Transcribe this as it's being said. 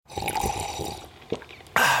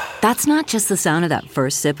That's not just the sound of that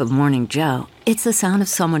first sip of Morning Joe. It's the sound of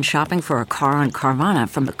someone shopping for a car on Carvana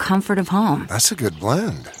from the comfort of home. That's a good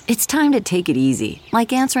blend. It's time to take it easy,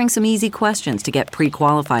 like answering some easy questions to get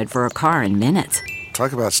pre-qualified for a car in minutes.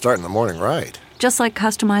 Talk about starting the morning right. Just like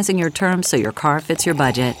customizing your terms so your car fits your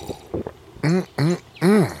budget.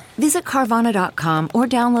 Visit Carvana.com or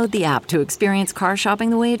download the app to experience car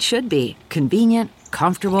shopping the way it should be. Convenient,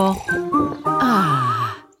 comfortable.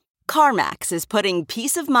 CarMax is putting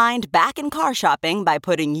peace of mind back in car shopping by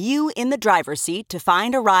putting you in the driver's seat to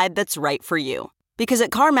find a ride that's right for you. Because at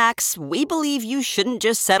CarMax, we believe you shouldn't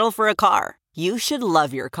just settle for a car. You should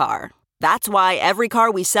love your car. That's why every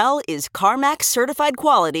car we sell is CarMax certified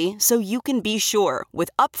quality, so you can be sure with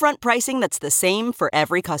upfront pricing that's the same for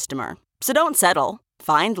every customer. So don't settle.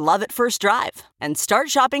 Find love at first drive and start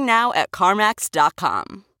shopping now at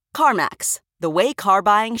CarMax.com. CarMax, the way car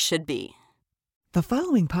buying should be. The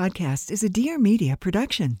following podcast is a Dear Media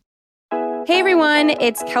production. Hey everyone,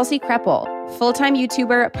 it's Kelsey Kreppel, full-time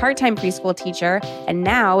YouTuber, part-time preschool teacher, and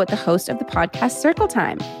now the host of the podcast Circle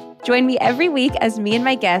Time. Join me every week as me and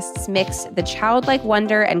my guests mix the childlike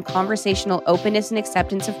wonder and conversational openness and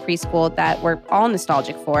acceptance of preschool that we're all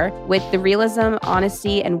nostalgic for with the realism,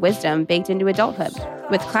 honesty, and wisdom baked into adulthood.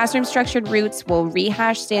 With classroom-structured roots, we'll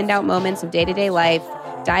rehash standout moments of day-to-day life,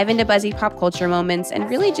 dive into buzzy pop culture moments, and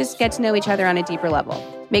really just get to know each other on a deeper level.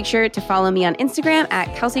 Make sure to follow me on Instagram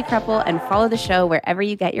at Kelsey Kreppel and follow the show wherever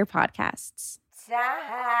you get your podcasts.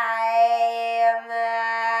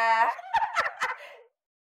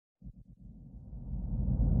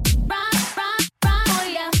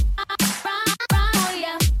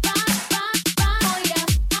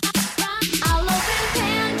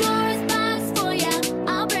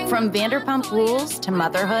 From Vanderpump Rules to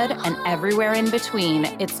motherhood and everywhere in between,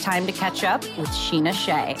 it's time to catch up with Sheena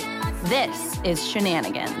Shea. This is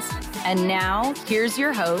Shenanigans. And now, here's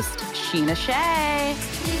your host, Sheena Shea.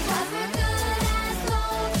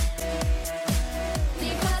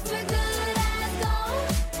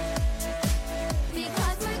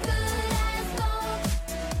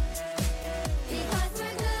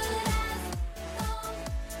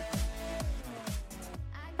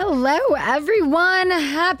 Hello, everyone.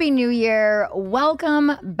 Happy New Year.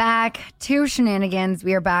 Welcome back to Shenanigans.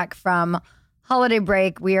 We are back from holiday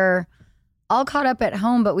break. We are all caught up at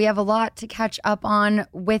home, but we have a lot to catch up on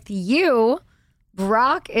with you.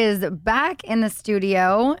 Brock is back in the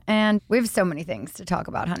studio, and we have so many things to talk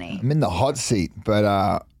about, honey. I'm in the hot seat,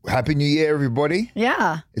 but Happy New Year, everybody.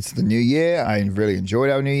 Yeah. It's the new year. I really enjoyed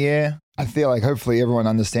our new year. I feel like hopefully everyone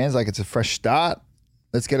understands like it's a fresh start.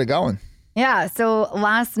 Let's get it going. Yeah, so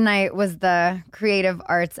last night was the Creative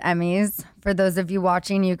Arts Emmys. For those of you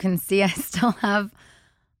watching, you can see I still have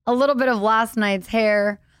a little bit of last night's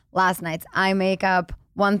hair, last night's eye makeup.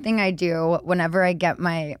 One thing I do whenever I get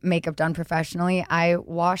my makeup done professionally, I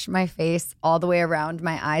wash my face all the way around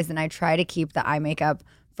my eyes, and I try to keep the eye makeup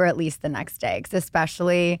for at least the next day. 'Cause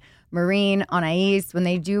especially Maureen, Anais, when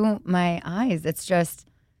they do my eyes, it's just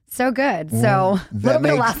so good. So a little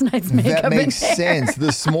bit of last night's makeup. That makes in there. sense.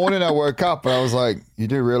 This morning I woke up and I was like, you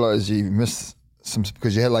do realize you missed some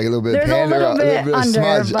because you had like a little bit There's of panda, a little bit of under,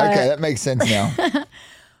 smudge. but- Okay, that makes sense now.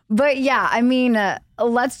 But yeah, I mean,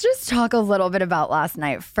 let's just talk a little bit about last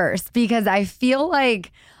night first, because I feel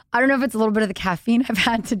like, I don't know if it's a little bit of the caffeine I've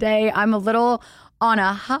had today. I'm a little on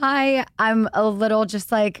a high. I'm a little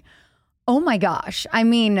just like, oh my gosh. I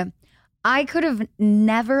mean, I could have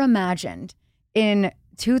never imagined in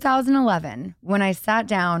 2011 when I sat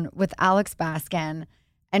down with Alex Baskin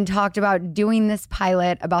and talked about doing this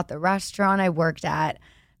pilot about the restaurant I worked at,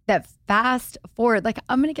 that fast forward, like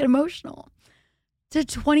I'm going to get emotional, to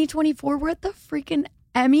 2024, we're at the freaking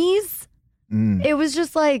Emmys. It was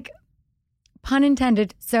just like, pun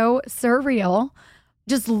intended, so surreal,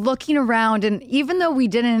 just looking around. And even though we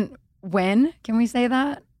didn't win, can we say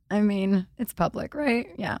that? I mean, it's public, right?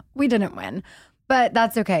 Yeah, we didn't win. But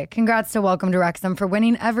that's okay. Congrats to Welcome to Wrexham for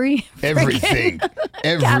winning everything.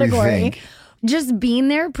 Everything. Just being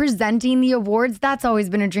there, presenting the awards, that's always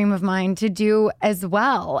been a dream of mine to do as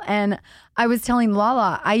well. And I was telling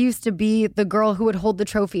Lala, I used to be the girl who would hold the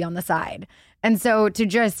trophy on the side. And so to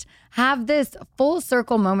just have this full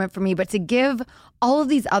circle moment for me, but to give all of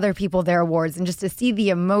these other people their awards and just to see the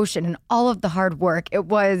emotion and all of the hard work, it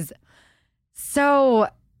was so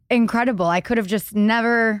incredible. I could have just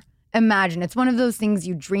never imagined. It's one of those things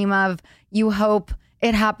you dream of. You hope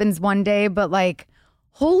it happens one day, but like,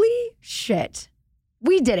 holy shit,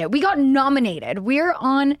 we did it. We got nominated. We're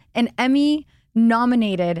on an Emmy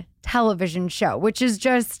nominated television show, which is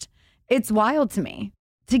just, it's wild to me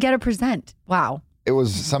to get a present. Wow. it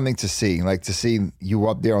was something to see, like to see you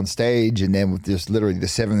up there on stage and then with just literally the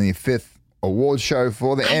 75th award show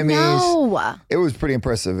for the Emmys. know. It was pretty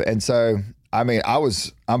impressive. And so, I mean,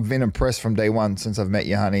 I've been impressed from day one since I've met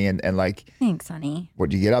you, honey. And like, Thanks, honey.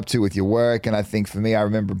 what you get up to with your work. And I think for me, I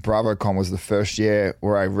remember BravoCon was the first year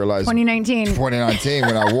where I realized 2019 when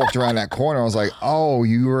I walked around that corner, I was like, oh,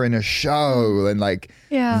 you were in a show, and like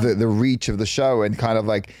the reach of the show, and kind of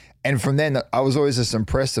like, and from then I was always just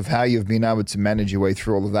impressed of how you've been able to manage your way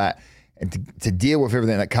through all of that and to deal with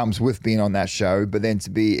everything that comes with being on that show, but then to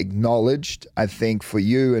be acknowledged, I think, for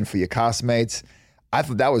you and for your castmates. I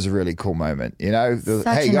thought that was a really cool moment. You know,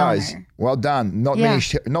 hey guys, honor. well done. Not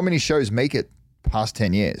many shows make it past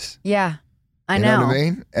 10 years. Yeah, I know what I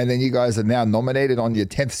mean? And then you guys are now nominated on your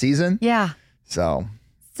 10th season. Yeah. So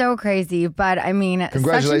crazy. But I mean,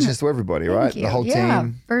 congratulations to everybody, right? The whole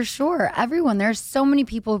team. For sure. Everyone. There's so many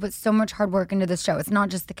people who put so much hard work into this show. It's not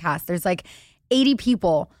just the cast. There's like 80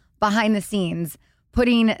 people behind the scenes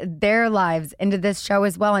putting their lives into this show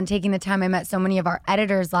as well and taking the time. I met so many of our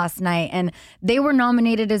editors last night and they were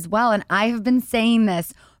nominated as well. And I have been saying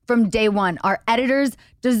this from day one. Our editors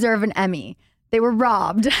deserve an Emmy. They were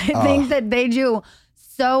robbed. I think that they do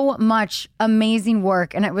so much amazing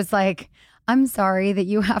work. And it was like, I'm sorry that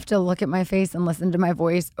you have to look at my face and listen to my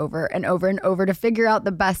voice over and over and over to figure out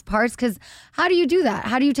the best parts. Because how do you do that?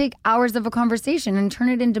 How do you take hours of a conversation and turn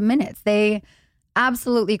it into minutes? They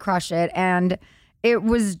absolutely crush it. And it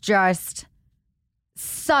was just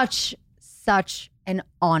such an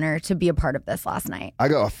honor to be a part of this last night. I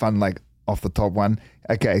got a fun, like, off the top one.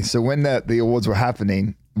 Okay, so when the awards were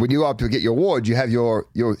happening, when you go up to get your award, you have your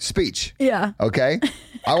speech. Yeah. Okay?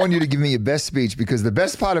 I want you to give me your best speech because the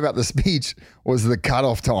best part about the speech was the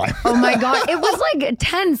cutoff time. Oh my God. It was like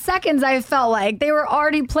 10 seconds, I felt like. They were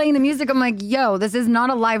already playing the music. I'm like, yo, this is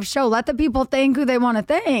not a live show. Let the people think who they want to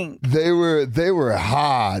think. They were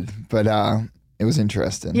hard, but it was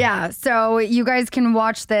interesting. Yeah. So you guys can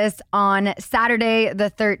watch this on Saturday the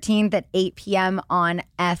 13th at 8 p.m. on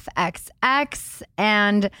FXX.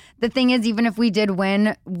 And the thing is, even if we did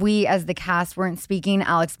win, we as the cast weren't speaking.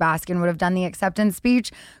 Alex Baskin would have done the acceptance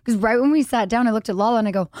speech. Because right when we sat down, I looked at Lala and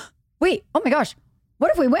I go, wait, oh my gosh, what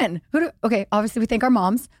if we win? Okay, obviously we thank our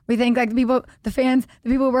moms. We thank like the people, the fans, the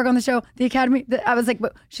people who work on the show, the academy. I was like,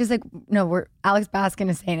 but she's like, no, Alex Baskin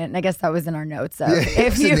is saying it. And I guess that was in our notes. So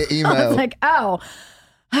if you, in the email. I was like, oh,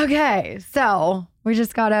 okay. So we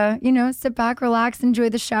just gotta, sit back, relax, enjoy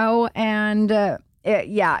the show. And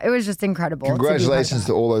it was just incredible. Congratulations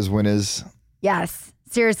to all those winners. Yes,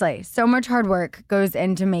 seriously. So much hard work goes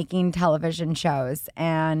into making television shows.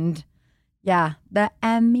 And yeah, the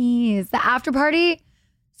Emmys, the after party,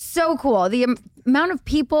 so cool. The amount of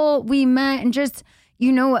people we met and just,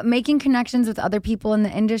 making connections with other people in the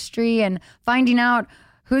industry and finding out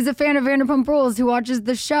who's a fan of Vanderpump Rules, who watches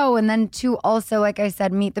the show. And then to also, like I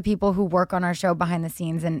said, meet the people who work on our show behind the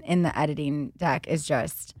scenes and in the editing deck is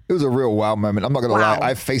just. It was a real wow moment. I'm not going to lie.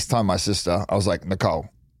 I FaceTimed my sister. I was like, Nicole,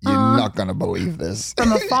 you're not going to believe this.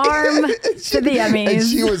 From a farm to the Emmys. And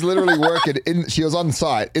she was literally working she was on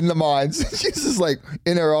site in the mines. She's just like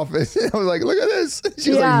in her office. I was like, look at this.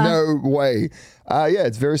 She's like, no way.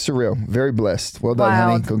 It's very surreal. Very blessed. Well done,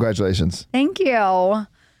 honey. Congratulations. Thank you. All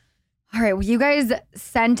right. Well, you guys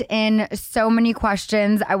sent in so many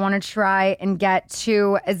questions. I want to try and get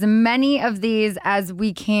to as many of these as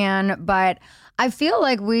we can, but I feel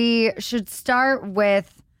like we should start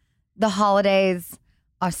with the holidays.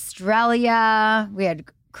 Australia, we had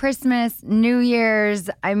Christmas, New Year's,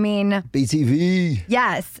 BTV.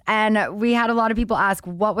 Yes. And we had a lot of people ask,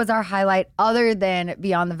 what was our highlight other than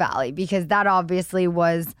Beyond the Valley? Because that obviously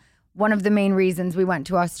was one of the main reasons we went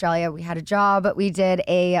to Australia. We had a job. We did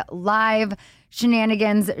a live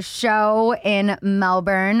shenanigans show in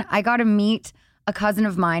Melbourne. I got to meet a cousin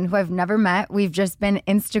of mine who I've never met. We've just been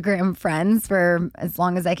Instagram friends for as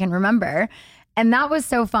long as I can remember. And that was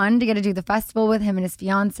so fun to get to do the festival with him and his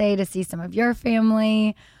fiance, to see some of your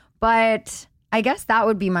family. But I guess that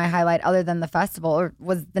would be my highlight other than the festival, or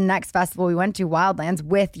was the next festival we went to, Wildlands,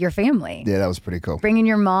 with your family. Yeah, that was pretty cool. Bringing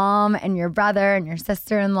your mom and your brother and your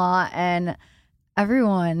sister-in-law and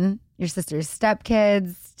everyone, your sister's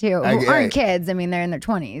stepkids too, who aren't kids. They're in their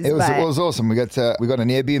 20s. It was awesome. We got an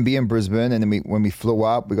Airbnb in Brisbane, and then when we flew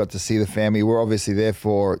up, we got to see the family. We're obviously there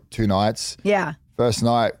for 2 nights. Yeah. First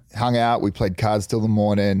night, hung out. We played cards till the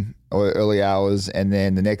morning or early hours. And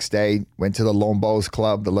then the next day, went to the Lawn Bowls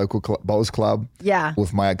Club, the local bowls club. Yeah.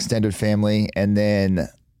 With my extended family. And then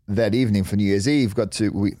that evening for New Year's Eve,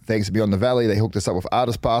 thanks to Beyond the Valley, they hooked us up with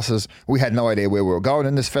artist passes. We had no idea where we were going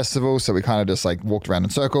in this festival. So we kind of just like walked around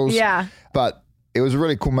in circles. Yeah. But it was a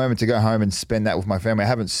really cool moment to go home and spend that with my family. I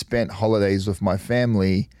haven't spent holidays with my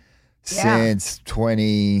family since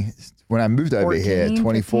when I moved over here,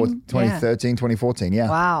 2013, 2014. Yeah.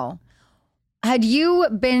 Wow. Had you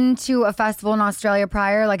been to a festival in Australia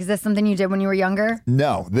prior? Like, is this something you did when you were younger?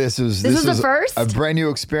 No, this was the first? a brand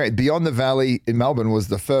new experience. Beyond the Valley in Melbourne was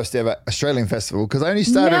the first ever Australian festival because I only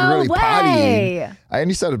started partying. I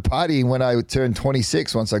only started partying when I turned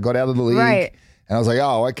 26 once I got out of the league. Right. And I was like,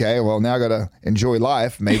 oh, okay, well, now I got to enjoy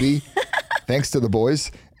life, maybe, thanks to the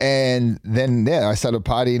boys. And then, I started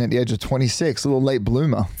partying at the age of 26, a little late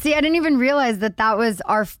bloomer. See, I didn't even realize that was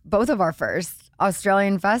both of our first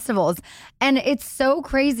Australian festivals. And it's so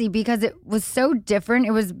crazy because it was so different.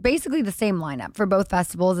 It was basically the same lineup for both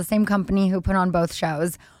festivals, the same company who put on both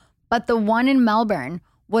shows. But the one in Melbourne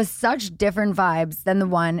was such different vibes than the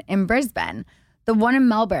one in Brisbane. The one in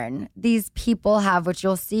Melbourne, these people have, which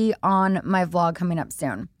you'll see on my vlog coming up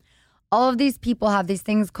soon. All of these people have these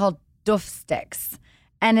things called doof sticks.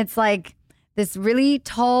 And it's like this really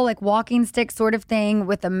tall, like walking stick sort of thing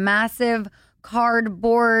with a massive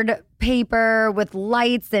cardboard paper with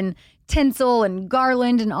lights and tinsel and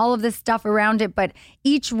garland and all of this stuff around it. But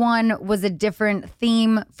each one was a different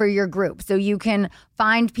theme for your group. So you can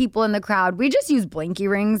find people in the crowd. We just use blinky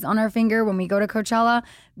rings on our finger when we go to Coachella.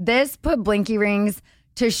 This put blinky rings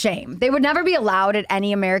to shame. They would never be allowed at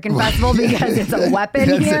any American festival because it's a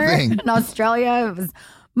weapon here. In Australia, it was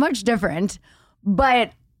much different.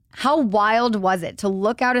 But how wild was it to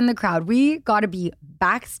look out in the crowd? We got to be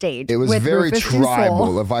backstage. It was with very Rufus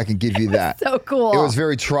tribal, if I can give you that. So cool. It was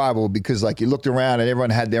very tribal because like you looked around and everyone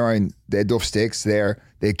had their doof sticks, their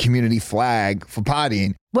community flag for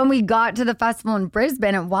partying. When we got to the festival in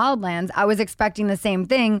Brisbane at Wildlands, I was expecting the same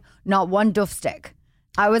thing, not one doof stick.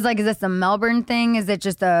 I was like, is this a Melbourne thing? Is it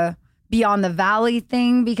just a Beyond the Valley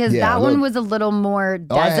thing? Because one was a little more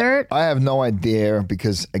desert. I have no idea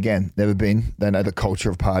because, again, never been. Don't know the culture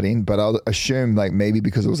of partying, but I'll assume like maybe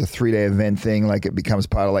because it was a 3-day event thing, like it becomes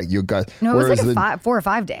part of like your guys. No, it was like a 4 or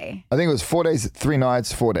 5 day. I think it was 4 days, 3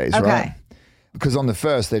 nights, 4 days, okay. Right? Because on the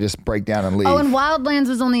first, they just break down and leave. Oh, and Wildlands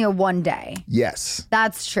was only a 1 day. Yes.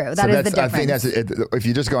 That's true. That is the difference. I think that's it. If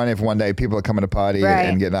you just go in there for 1 day, people are coming to party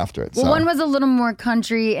and getting after it. Well, one was a little more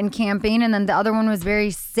country and camping, and then the other one was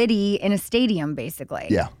very city in a stadium, basically.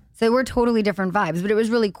 Yeah. So they were totally different vibes, but it was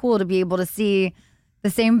really cool to be able to see the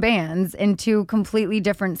same bands in 2 completely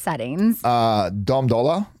different settings. Dom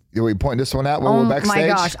Dollar, we pointing this one out when we were backstage? Oh my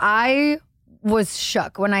gosh, I was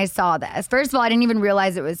shook when I saw this. First of all, I didn't even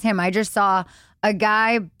realize it was him. I just saw a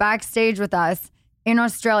guy backstage with us in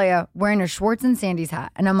Australia wearing a Schwartz and Sandy's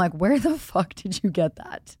hat. And I'm like, where the fuck did you get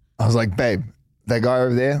that? I was like, babe, that guy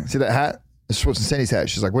over there, see that hat? It's Schwartz and Sandy's hat.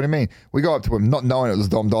 She's like, what do you mean? We go up to him not knowing it was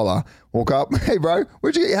Dom Dollar. Walk up, hey bro,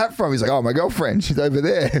 where'd you get your hat from? He's like, oh, my girlfriend, she's over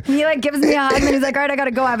there. And he like gives me a hug and he's like, all right, I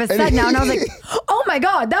gotta go, I have a set now. And I was like, oh my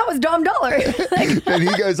God, that was Dom Dollar. And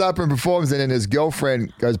he goes up and performs and then his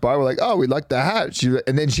girlfriend goes by. We're like, oh, we like the hat.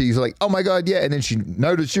 And then she's like, oh my God, yeah. And then she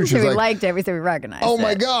noticed you. She was we like, liked everything, we recognized oh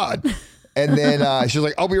my God. And then she was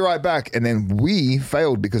like, I'll be right back. And then we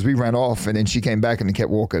failed because we ran off and then she came back and kept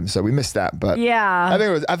walking. So we missed that. But yeah,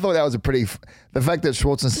 I thought that was a pretty, the fact that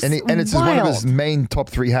Schwartz and it's one of his main top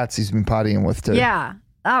 3 hats he's been partying with too. Yeah,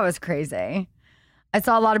 that was crazy. I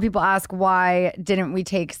saw a lot of people ask why didn't we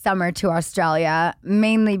take Summer to Australia,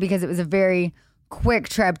 mainly because it was a very quick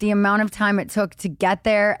trip. The amount of time it took to get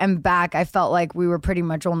there and back, I felt like we were pretty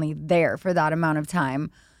much only there for that amount of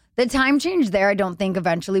time. The time change there, I don't think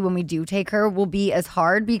eventually when we do take her will be as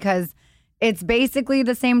hard because it's basically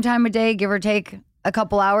the same time of day, give or take a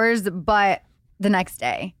couple hours, but the next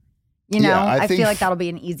day. You know, I feel like that'll be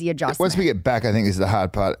an easy adjustment. Once we get back, I think is the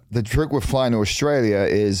hard part. The trick with flying to Australia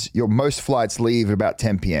is most flights leave at about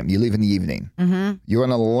 10 p.m. You leave in the evening. Mm-hmm. You're going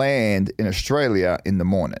to land in Australia in the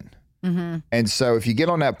morning. Mm-hmm. And so if you get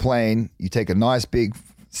on that plane, you take a nice big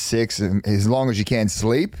 6, and as long as you can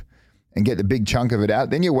sleep, and get the big chunk of it out,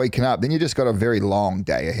 then you're waking up. Then you just got a very long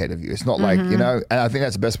day ahead of you. It's not like, and I think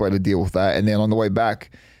that's the best way to deal with that. And then on the way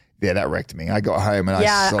back, that wrecked me. I got home and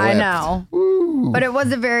I slept. I know. Woo. But it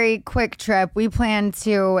was a very quick trip. We planned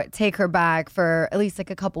to take her back for at least like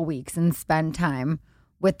a couple weeks and spend time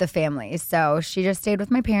with the family. So she just stayed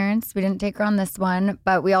with my parents. We didn't take her on this one,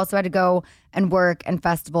 but we also had to go and work and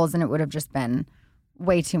festivals, and it would have just been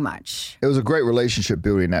way too much. It was a great relationship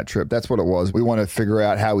building that trip. That's what it was. We want to figure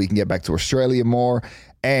out how we can get back to Australia more.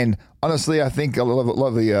 And honestly, I think a lot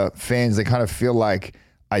of the fans, they kind of feel like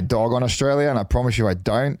I dog on Australia, and I promise you I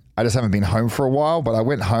don't. I just haven't been home for a while, but I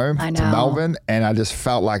went home to Melbourne and I just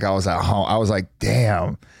felt like I was at home. I was like,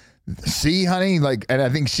 damn, See, honey, like, and I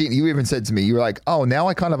think you even said to me, you were like, oh, now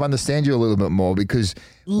I kind of understand you a little bit more because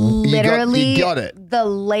literally you got it. The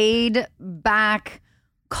laid back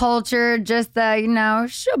culture, just the,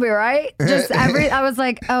 she'll be right. Just I was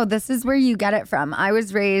like, oh, this is where you get it from. I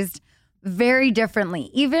was raised very differently.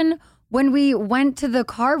 Even when we went to the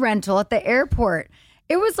car rental at the airport,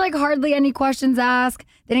 it was like hardly any questions asked.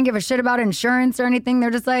 They didn't give a shit about insurance or anything.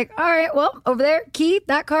 They're just like, all right, well, over there, key,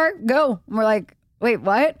 that car, go. And we're like, wait,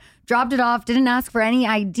 what? Dropped it off, didn't ask for any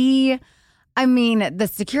ID. I mean, the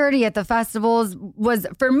security at the festivals was,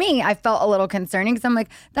 for me, I felt a little concerning because I'm like,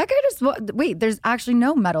 that guy wait, there's actually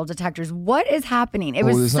no metal detectors. What is happening?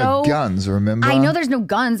 There's no guns, remember? I know there's no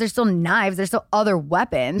guns. There's still knives. There's still other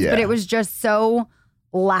weapons. But it was just so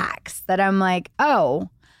lax that I'm like, oh,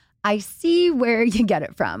 I see where you get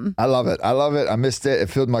it from. I love it. I missed it. It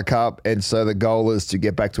filled my cup. And so the goal is to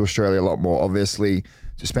get back to Australia a lot more, obviously,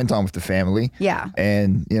 to spend time with the family. Yeah.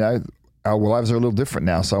 And, our lives are a little different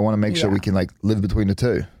now. So I want to make sure we can live between the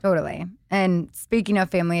two. Totally. And speaking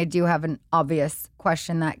of family, I do have an obvious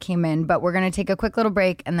question that came in, but we're going to take a quick little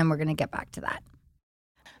break and then we're going to get back to that.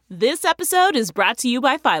 This episode is brought to you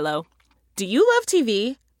by Philo. Do you love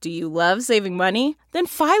TV? Do you love saving money? Then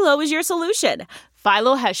Philo is your solution.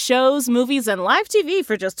 Philo has shows, movies, and live TV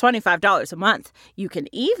for just $25 a month. You can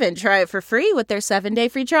even try it for free with their 7-day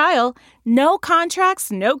free trial. No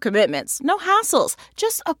contracts, no commitments, no hassles.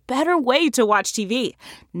 Just a better way to watch TV.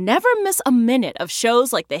 Never miss a minute of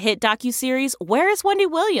shows like the hit docuseries Where is Wendy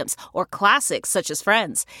Williams? Or classics such as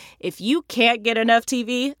Friends. If you can't get enough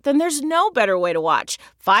TV, then there's no better way to watch.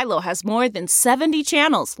 Philo has more than 70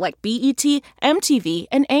 channels like BET, MTV,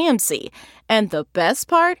 and AMC. And the best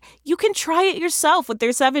part? You can try it yourself with their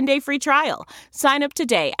 7-day free trial. Sign up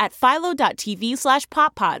today at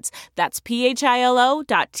philo.tv/poppods. That's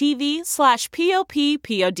philo.tv/poppods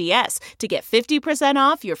to get 50%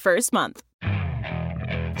 off your first month.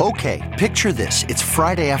 Okay, picture this. It's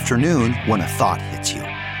Friday afternoon when a thought hits you.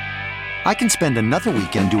 I can spend another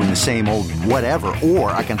weekend doing the same old whatever,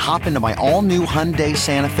 or I can hop into my all-new Hyundai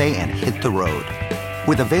Santa Fe and hit the road.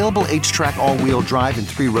 With available H-Track all-wheel drive and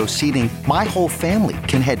 3-row seating, my whole family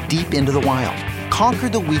can head deep into the wild. Conquer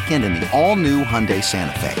the weekend in the all-new Hyundai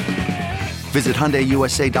Santa Fe. Visit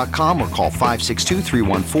HyundaiUSA.com or call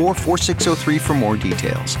 562-314-4603 for more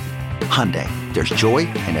details. Hyundai, there's joy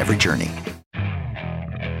in every journey.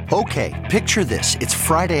 Okay, picture this. It's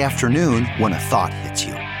Friday afternoon when a thought hits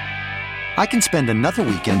you. I can spend another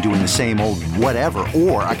weekend doing the same old whatever,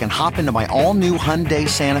 or I can hop into my all-new Hyundai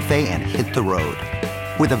Santa Fe and hit the road.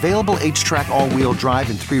 With available H-Track all-wheel drive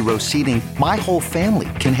and 3-row seating, my whole family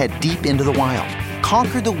can head deep into the wild.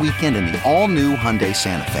 Conquer the weekend in the all-new Hyundai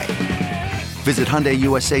Santa Fe. Visit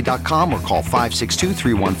HyundaiUSA.com or call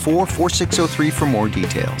 562-314-4603 for more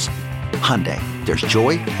details. Hyundai, there's joy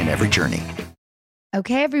in every journey.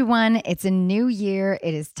 Okay, everyone, it's a new year.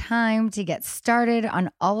 It is time to get started on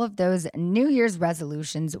all of those New Year's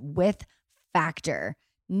resolutions with Factor.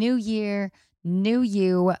 New year, new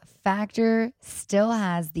you. Factor still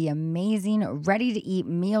has the amazing ready-to-eat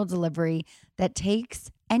meal delivery that takes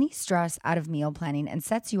any stress out of meal planning and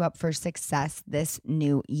sets you up for success this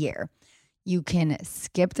new year. You can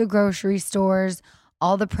skip the grocery stores,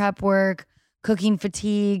 all the prep work, cooking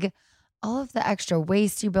fatigue, all of the extra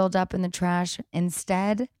waste you build up in the trash.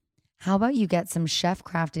 Instead, how about you get some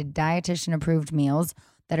chef-crafted, dietitian-approved meals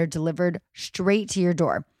that are delivered straight to your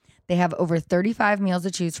door? They have over 35 meals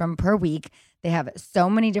to choose from per week. They have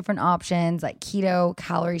so many different options like keto,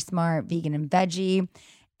 calorie smart, vegan and veggie,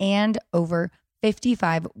 and over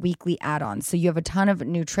 55 weekly add-ons. So you have a ton of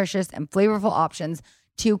nutritious and flavorful options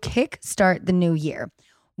to kickstart the new year.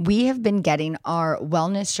 We have been getting our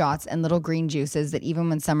wellness shots and little green juices that even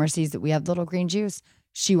when Summer sees that we have little green juice,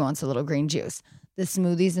 she wants a little green juice. The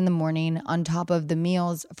smoothies in the morning on top of the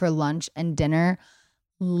meals for lunch and dinner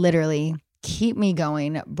literally keep me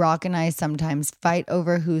going. Brock and I sometimes fight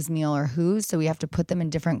over whose meal or whose, so we have to put them in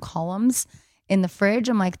different columns in the fridge.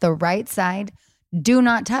 I'm like, the right side, do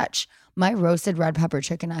not touch. My roasted red pepper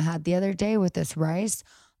chicken I had the other day with this rice,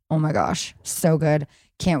 oh my gosh, so good.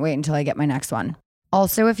 Can't wait until I get my next one.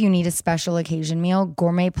 Also, if you need a special occasion meal,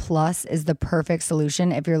 Gourmet Plus is the perfect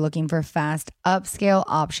solution if you're looking for fast, upscale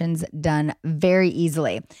options done very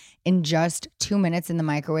easily. In just 2 minutes in the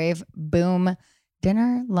microwave, boom,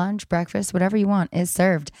 dinner, lunch, breakfast, whatever you want is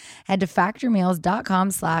served. Head to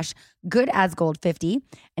factormeals.com/goodasgold50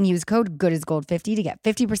 and use code goodasgold50 to get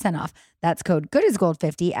 50% off. That's code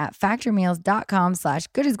goodasgold50 at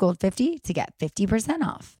factormeals.com/goodasgold50 to get 50%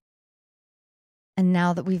 off. And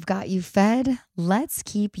now that we've got you fed, let's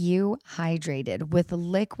keep you hydrated with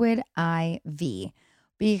Liquid IV.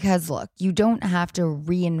 Because look, you don't have to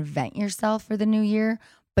reinvent yourself for the new year,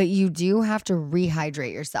 but you do have to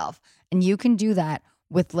rehydrate yourself. And you can do that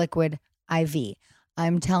with Liquid IV.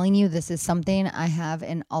 I'm telling you, this is something I have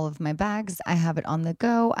in all of my bags. I have it on the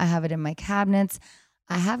go. I have it in my cabinets.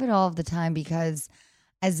 I have it all of the time because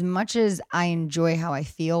as much as I enjoy how I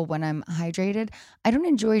feel when I'm hydrated, I don't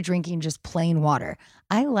enjoy drinking just plain water.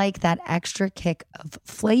 I like that extra kick of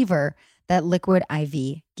flavor that Liquid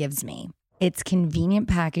IV gives me. It's convenient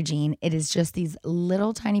packaging. It is just these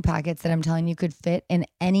little tiny packets that I'm telling you could fit in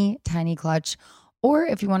any tiny clutch, or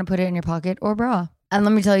if you want to put it in your pocket or bra. And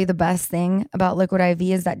let me tell you, the best thing about Liquid IV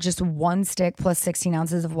is that just one stick plus 16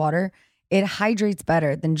 ounces of water, it hydrates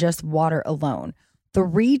better than just water alone.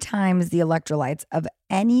 3 times the electrolytes of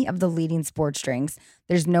any of the leading sports drinks.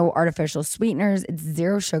 There's no artificial sweeteners, it's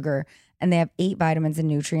 0 sugar, and they have 8 vitamins and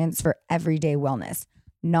nutrients for everyday wellness.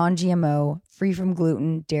 Non-GMO, free from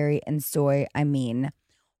gluten, dairy, and soy. I mean,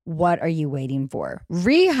 what are you waiting for?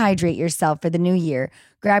 Rehydrate yourself for the new year.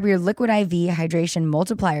 Grab your Liquid IV Hydration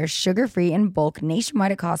Multiplier, sugar-free in bulk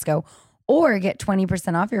nationwide at Costco, or get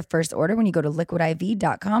 20% off your first order when you go to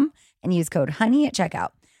liquidiv.com and use code HONEY at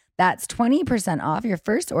checkout. That's 20% off your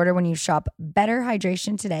first order when you shop Better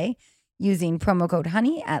Hydration today using promo code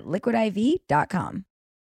HONEY at liquidiv.com.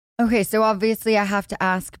 Okay, so obviously I have to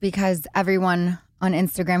ask because everyone on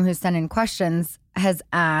Instagram who sent in questions has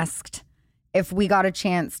asked if we got a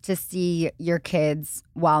chance to see your kids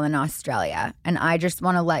while in Australia. And I just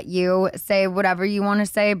want to let you say whatever you want to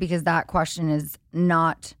say because that question is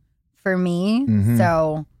not for me. Mm-hmm.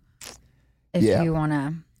 So if you want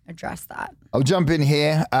to address that. I'll jump in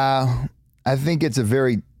here. I think it's a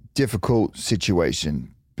very difficult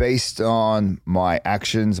situation based on my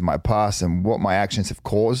actions, my past, and what my actions have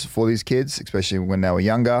caused for these kids, especially when they were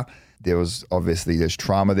younger. There's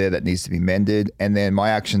trauma there that needs to be mended. And then my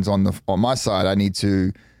actions on my side, I need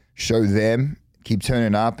to show them, keep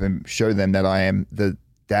turning up and show them that I am the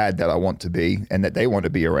dad that I want to be and that they want to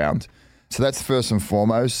be around. So that's first and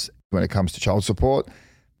foremost when it comes to child support.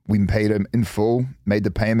 We paid them in full, made the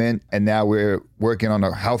payment, and now we're working on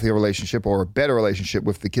a healthier relationship or a better relationship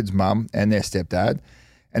with the kid's mom and their stepdad.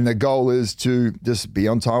 And the goal is to just be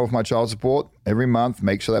on time with my child support every month,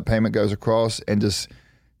 make sure that payment goes across, and just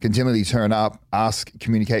continually turn up, ask,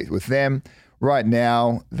 communicate with them. Right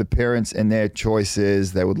now, the parents and their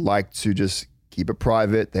choices, they would like to just keep it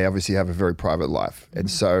private. They obviously have a very private life. And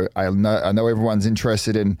so I know everyone's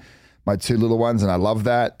interested in my 2 little ones, and I love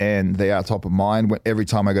that. And they are top of mind every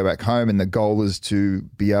time I go back home. And the goal is to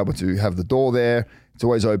be able to have the door there. It's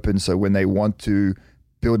always open. So when they want to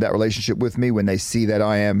build that relationship with me, when they see that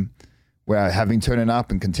I am having turning up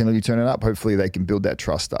and continually turning up, hopefully they can build that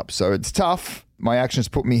trust up. So it's tough. My actions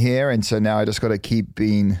put me here. And so now I just got to keep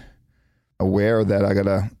being aware that I got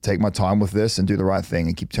to take my time with this and do the right thing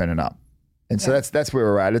and keep turning up. And so that's where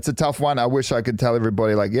we're at. It's a tough one. I wish I could tell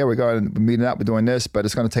everybody like, yeah, we're going, we're meeting up, we're doing this, but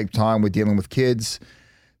it's going to take time. We're dealing with kids.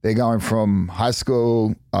 They're going from high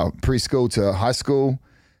school, preschool to high school.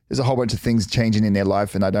 There's a whole bunch of things changing in their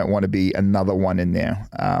life, and I don't want to be another one in there.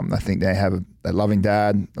 I think they have a loving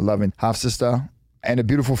dad, a loving half-sister, and a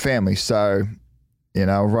beautiful family. So,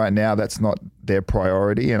 right now that's not their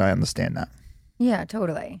priority, and I understand that. Yeah,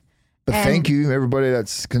 totally. But thank you, everybody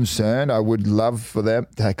that's concerned. I would love for them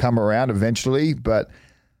to come around eventually, but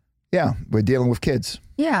yeah, we're dealing with kids.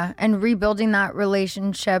 Yeah, and rebuilding that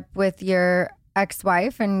relationship with your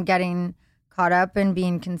ex-wife and getting caught up and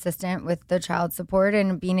being consistent with the child support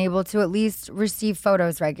and being able to at least receive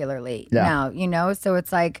photos regularly now, So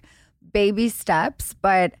it's like baby steps,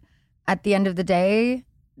 but at the end of the day,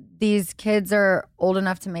 these kids are old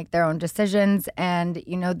enough to make their own decisions and,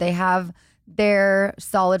 they have their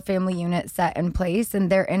solid family unit set in place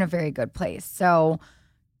and they're in a very good place. So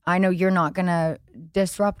I know you're not going to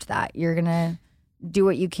disrupt that. You're going to do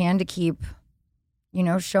what you can to keep,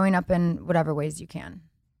 showing up in whatever ways you can.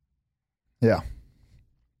 Yeah.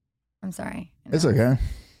 I'm sorry. It's okay.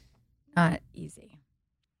 Not easy.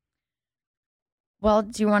 Well,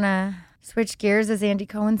 do you want to switch gears as Andy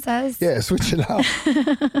Cohen says? Yeah, switch it up.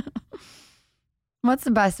 What's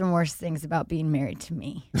the best and worst things about being married to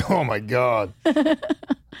me? Oh my God. I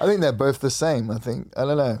think they're both the same. I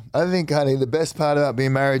don't know. I think, honey, the best part about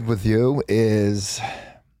being married with you is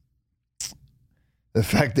the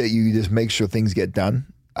fact that you just make sure things get done.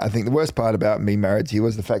 I think the worst part about being married to you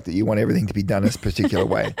was the fact that you want everything to be done this particular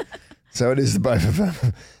way. So it is both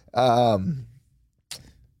of them.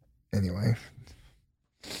 Anyway.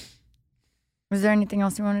 Was there anything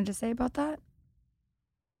else you wanted to say about that?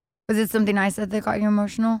 Was it something I said that got you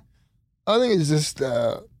emotional? I think it's just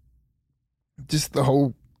the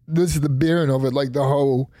whole, this is the bearing of it, like the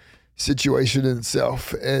whole situation in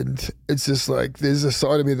itself. And it's just like, there's a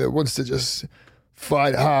side of me that wants to just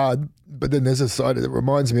fight hard, but then there's a side that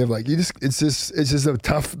reminds me of like, it's just a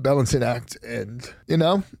tough balancing act. And, you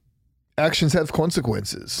know, actions have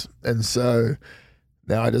consequences. And so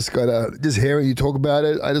now I just gotta, just hearing you talk about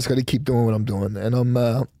it, I just gotta keep doing what I'm doing. And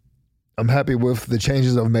I'm happy with the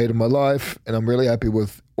changes I've made in my life, and I'm really happy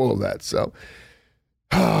with all of that. So,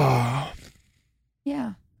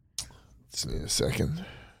 yeah. Just need a second.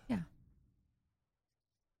 Yeah.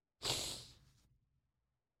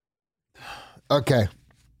 Okay.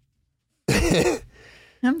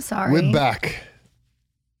 I'm sorry. We're back.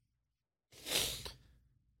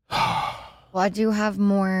 Well, I do have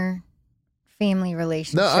more family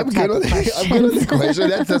relationship. No, I'm good on the question.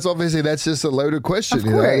 That's obviously, that's just a loaded question. Of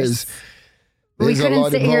course. There's we couldn't a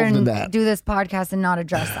lot sit here involved in and that. do this podcast and not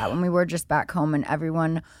address that when we were just back home and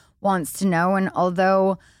everyone wants to know. And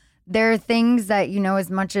although there are things that, you know, as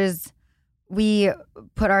much as we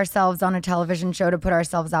put ourselves on a television show to put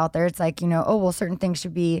ourselves out there, it's like, you know, oh, well, certain things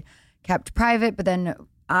should be kept private, but then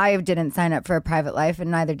I didn't sign up for a private life and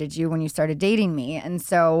neither did you when you started dating me. And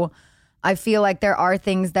so I feel like there are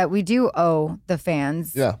things that we do owe the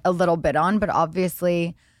fans a little bit on, but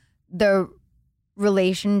obviously the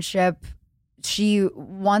relationship, she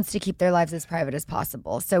wants to keep their lives as private as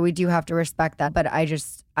possible. So we do have to respect that. But I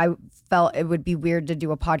felt it would be weird to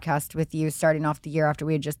do a podcast with you starting off the year after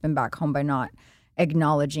we had just been back home by not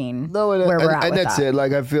acknowledging where we're at. And with that's that. it.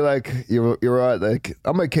 Like, I feel like you're right. Like,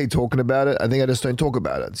 I'm okay talking about it. I think I just don't talk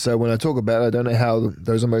about it. So when I talk about it, I don't know how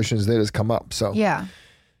those emotions there just come up. So yeah.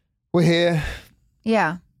 We're here.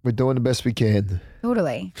 Yeah. We're doing the best we can.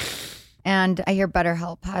 Totally. And I hear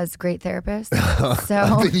BetterHelp has great therapists. So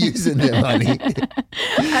I've been using them, honey.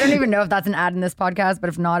 I don't even know if that's an ad in this podcast, but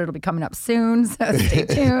if not, it'll be coming up soon. So stay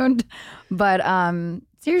tuned. But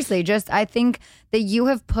seriously, I think that you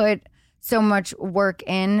have put so much work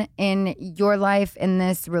in your life, in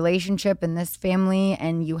this relationship, in this family,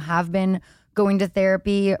 and you have been going to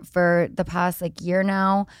therapy for the past year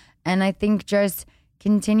now. And I think just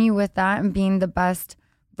continue with that and being the best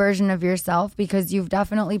version of yourself, because you've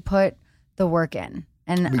definitely put the work in,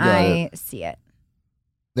 and I see it.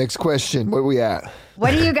 Next question. Where are we at?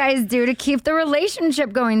 What do you guys do to keep the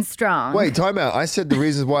relationship going strong? Wait, time out. I said the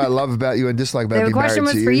reasons why I love about you and dislike about being married to you. The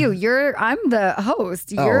question was for you. I'm the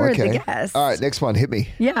host. You're the guest. All right, next one. Hit me.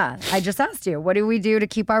 Yeah, I just asked you. What do we do to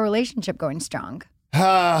keep our relationship going strong?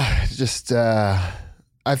 I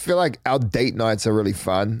feel like our date nights are really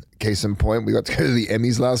fun. Case in point, we got to go to the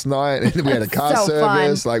Emmys last night and we had a car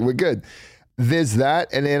service. Fun. We're good. There's that.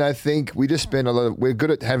 And then I think we just spend we're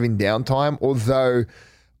good at having downtime. Although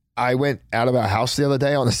I went out of our house the other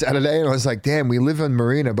day on a Saturday and I was like, damn, we live in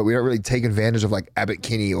Marina, but we don't really take advantage of Abbot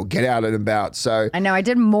Kinney or get out and about. So I know I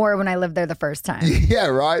did more when I lived there the first time. Yeah,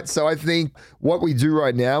 right. So I think what we do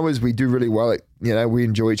right now is we do really well at, we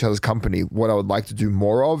enjoy each other's company. What I would like to do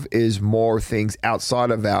more of is more things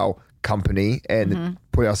outside of our company and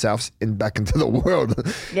put ourselves back into the world.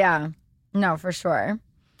 Yeah, no, for sure.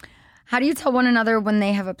 How do you tell one another when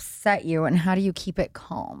they have upset you, and how do you keep it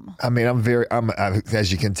calm? I mean,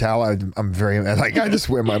 as you can tell, I'm very, I just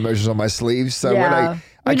wear my emotions on my sleeves. So when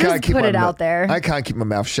I can't keep it out there. I can't keep my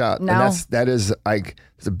mouth shut. No. And that is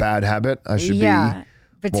it's a bad habit. I should be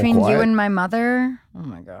between more quiet. You and my mother. Oh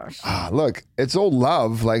my gosh. Look, it's all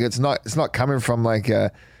love. It's not coming from I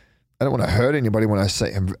don't want to hurt anybody when I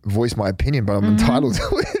say and voice my opinion, but I'm entitled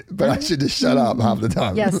to it. But I should just shut up half the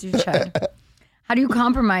time. Yes, you should. How do you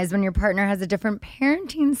compromise when your partner has a different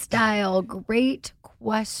parenting style? Great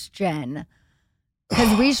question.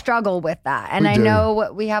 Because we struggle with that. And I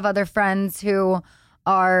know we have other friends who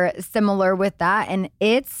are similar with that. And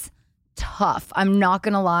it's tough. I'm not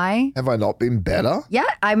going to lie. Have I not been better? Yeah.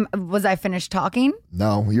 Was I finished talking?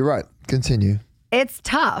 No, you're right. Continue. It's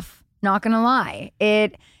tough. Not going to lie.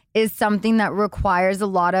 It is something that requires a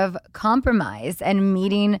lot of compromise and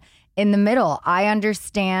meeting in the middle. I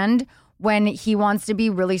understand when he wants to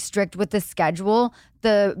be really strict with the schedule,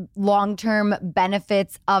 the long-term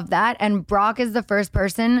benefits of that. And Brock is the first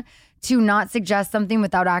person to not suggest something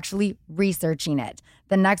without actually researching it.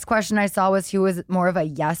 The next question I saw was who was more of a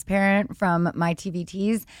yes parent from my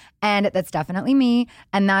TVTs. And that's definitely me.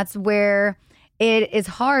 And that's where it is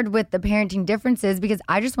hard with the parenting differences, because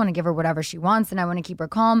I just want to give her whatever she wants and I want to keep her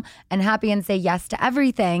calm and happy and say yes to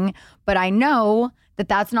everything. But I know that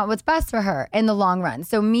that's not what's best for her in the long run.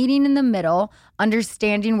 So meeting in the middle,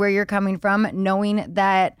 understanding where you're coming from, knowing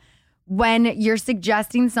that when you're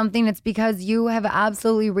suggesting something, it's because you have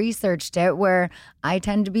absolutely researched it, where I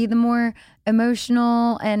tend to be the more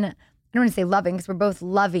emotional and don't want to say loving because we're both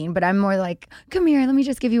loving, but I'm more like, come here, let me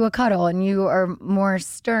just give you a cuddle. And you are more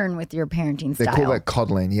stern with your parenting style. They call that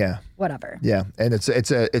coddling, yeah. Whatever. Yeah, and it's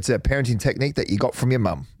a parenting technique that you got from your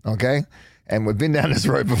mum, okay? And we've been down this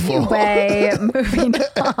road before. Anyway, moving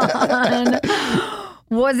on.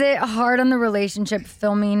 Was it hard on the relationship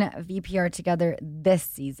filming VPR together this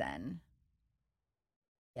season?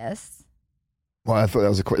 Yes. Well, I thought that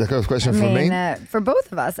was a question for me. For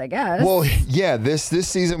both of us, I guess. Well, yeah, this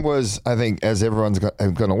season was, I think, as everyone's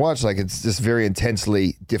going to watch, like it's just very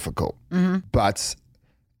intensely difficult. Mm-hmm. But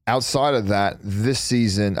outside of that, this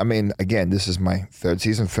season, I mean, again, this is my third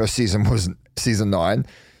season. First season was season 9.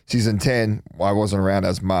 Season 10, I wasn't around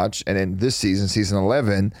as much. And then this season, season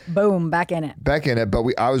 11. Boom, back in it. But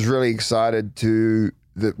I was really excited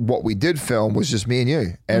what we did film was just me and you.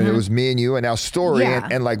 And it was me and you and our story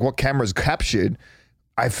and like what cameras captured,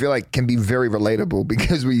 I feel like can be very relatable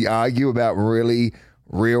because we argue about really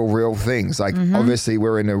real things. Like obviously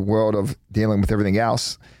we're in a world of dealing with everything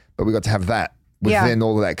else, but we got to have that within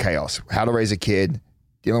all of that chaos. How to raise a kid,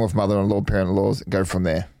 dealing with mother-in-law, parent-in-laws, go from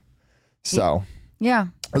there. So yeah,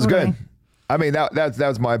 it was good. I mean, that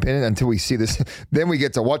was my opinion until we see this. Then we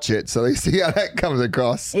get to watch it, so they see how that comes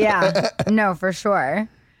across. Yeah, no, for sure.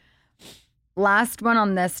 Last one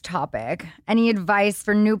on this topic. Any advice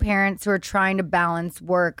for new parents who are trying to balance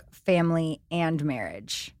work, family, and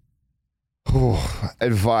marriage?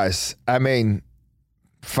 Advice. I mean,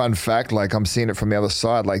 fun fact, like I'm seeing it from the other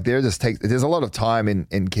side. Like there's a lot of time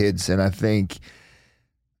in kids, and I think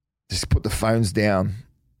just put the phones down.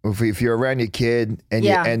 If you're around your kid and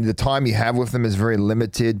the time you have with them is very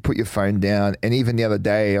limited, put your phone down. And even the other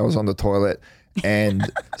day, I was on the toilet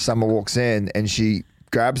and Summer walks in and she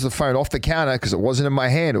grabs the phone off the counter because it wasn't in my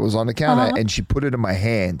hand. It was on the counter and she put it in my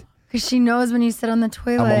hand. Because she knows when you sit on the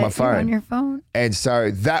toilet, I'm on my phone. You're on your phone. And so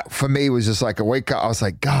that for me was just like a wake up. I was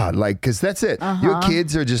like, God, like, because that's it. Your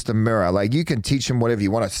kids are just a mirror. Like you can teach them whatever you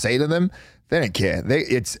want to say to them. They don't care.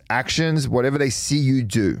 It's actions, whatever they see you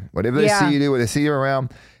do. Whatever they see you do, where they see you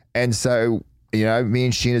around. And so, you know, me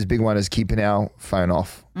and Sheena's big one is keeping our phone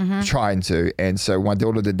off, trying to. And so my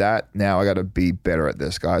daughter did that. Now I got to be better at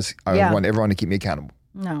this, guys. I want everyone to keep me accountable.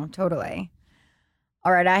 No, totally.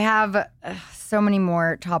 All right. I have so many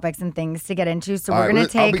more topics and things to get into. So we're going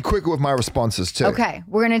to take... I'll be quick with my responses too. Okay.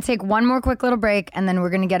 We're going to take one more quick little break and then we're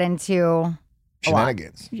going to get into...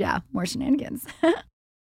 Shenanigans. Yeah, more shenanigans.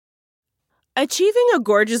 Achieving a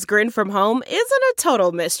gorgeous grin from home isn't a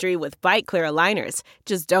total mystery with Bite Clear aligners.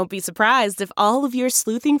 Just don't be surprised if all of your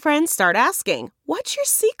sleuthing friends start asking, what's your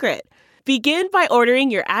secret? Begin by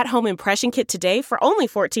ordering your at-home impression kit today for only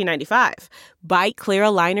 $14.95. Bite Clear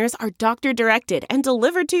aligners are doctor-directed and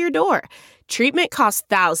delivered to your door. Treatment costs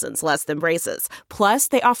thousands less than braces. Plus,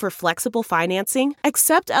 they offer flexible financing,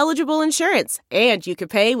 accept eligible insurance, and you can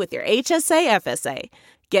pay with your HSA FSA.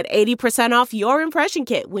 Get 80% off your impression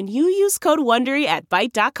kit when you use code WONDERY at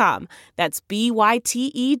Byte.com. That's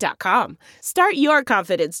BYTE.com. Start your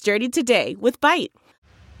confidence journey today with Byte.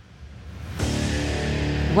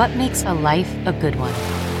 What makes a life a good one?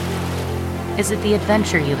 Is it the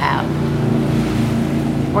adventure you have?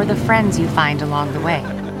 Or the friends you find along the way?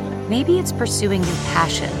 Maybe it's pursuing your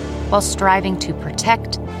passion while striving to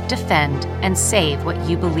protect, defend, and save what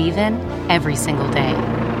you believe in every single day.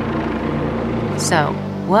 So,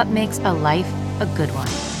 what makes a life a good one?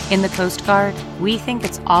 In the Coast Guard, we think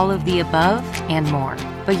it's all of the above and more,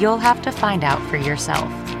 but you'll have to find out for yourself.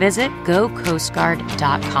 Visit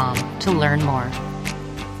gocoastguard.com to learn more.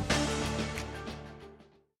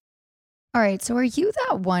 All right, so are you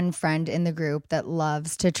that one friend in the group that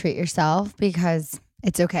loves to treat yourself? Because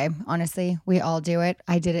it's okay. Honestly, we all do it.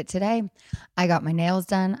 I did it today. I got my nails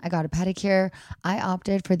done. I got a pedicure. I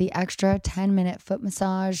opted for the extra 10-minute foot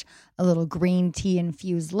massage, a little green tea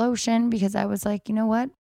infused lotion because I was like, you know what?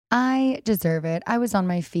 I deserve it. I was on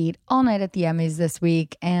my feet all night at the Emmys this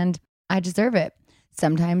week and I deserve it.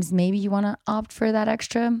 Sometimes maybe you want to opt for that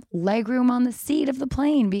extra leg room on the seat of the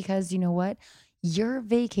plane because you know what? Your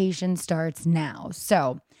vacation starts now.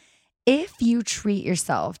 So if you treat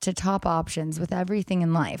yourself to top options with everything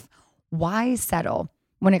in life, why settle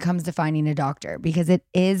when it comes to finding a doctor? Because it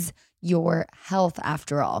is your health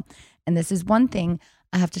after all. And this is one thing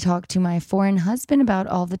I have to talk to my foreign husband about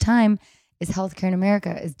all the time is healthcare in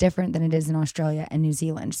America is different than it is in Australia and New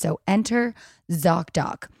Zealand. So enter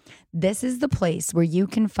ZocDoc. This is the place where you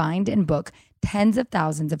can find and book tens of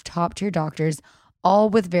thousands of top-tier doctors, all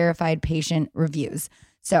with verified patient reviews.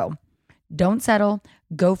 So don't settle.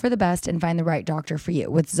 Go for the best and find the right doctor for you.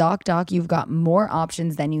 With ZocDoc, you've got more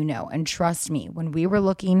options than you know. And trust me, when we were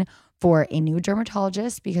looking for a new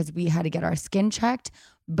dermatologist because we had to get our skin checked,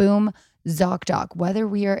 boom, ZocDoc. Whether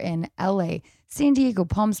we are in LA, San Diego,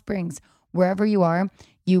 Palm Springs, wherever you are,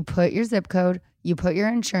 you put your zip code, you put your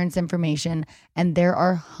insurance information, and there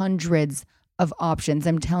are hundreds of options.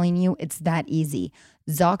 I'm telling you, it's that easy.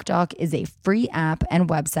 ZocDoc is a free app and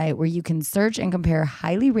website where you can search and compare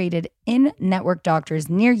highly rated in-network doctors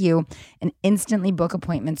near you and instantly book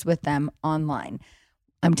appointments with them online.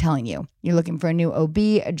 I'm telling you, you're looking for a new OB,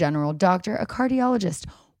 a general doctor, a cardiologist,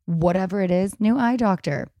 whatever it is, new eye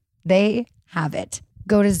doctor. They have it.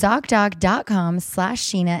 Go to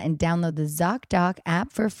ZocDoc.com/Sheena and download the ZocDoc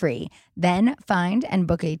app for free. Then find and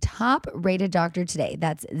book a top-rated doctor today.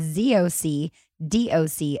 That's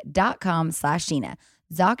ZocDoc.com/Sheena.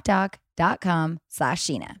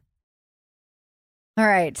 ZocDoc.com/Sheena. All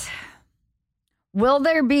right. Will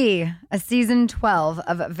there be a season 12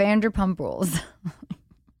 of Vanderpump Rules?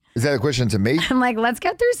 Is that a question to me? I'm like, let's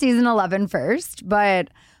get through season 11 first. But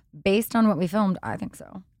based on what we filmed, I think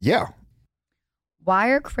so. Yeah. Why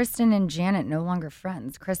are Kristen and Janet no longer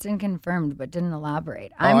friends? Kristen confirmed but didn't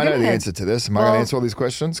elaborate. I know the answer to this. Am I going to answer all these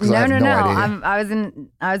questions? Because I have no idea.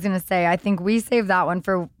 I was gonna say, I think we saved that one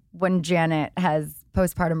for when Janet has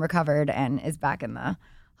postpartum recovered and is back in the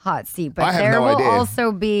hot seat. But there will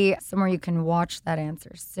also be somewhere you can watch that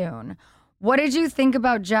answer soon. What did you think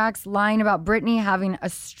about Jax lying about Brittany having a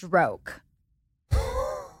stroke?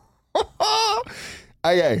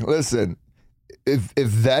 Okay, listen. If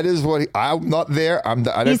that is what I'm not there,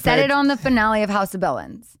 He said it on the finale of House of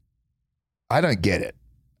Villains. I don't get it.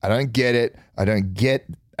 I don't get it.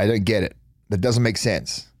 That doesn't make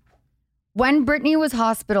sense. When Brittany was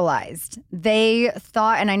hospitalized, they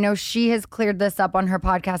thought, and I know she has cleared this up on her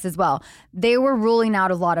podcast as well, they were ruling out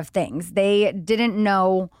a lot of things. They didn't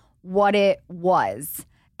know what it was.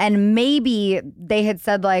 And maybe they had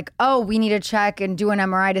said like, oh, we need to check and do an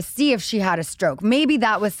MRI to see if she had a stroke. Maybe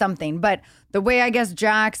that was something. But the way I guess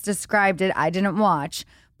Jax described it, I didn't watch,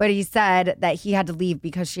 but he said that he had to leave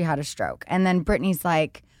because she had a stroke. And then Brittany's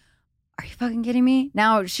like, are you fucking kidding me?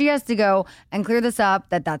 Now she has to go and clear this up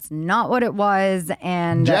that that's not what it was.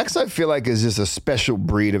 And Jax, I feel like, is just a special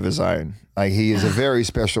breed of his own. Like he is a very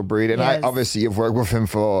special breed. And I obviously have worked with him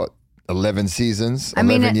for 11 seasons,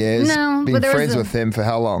 11 years. No, been friends with him for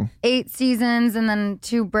how long? 8 seasons and then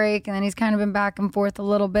 2 break. And then he's kind of been back and forth a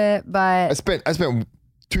little bit. But I spent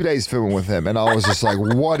 2 days filming with him, and I was just like,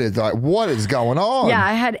 what is going on? Yeah,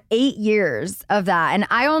 I had 8 years of that. And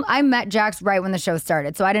I met Jax right when the show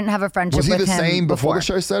started, so I didn't have a friendship with him. Was he the same before the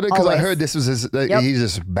show started? Because I heard this was his, he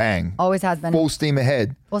just bang. Always has been. Full steam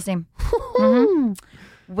ahead. Full steam. Mm-hmm.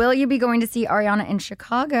 Will you be going to see Ariana in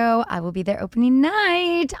Chicago? I will be there opening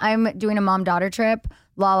night. I'm doing a mom-daughter trip.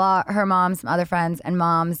 Lala, her mom, some other friends, and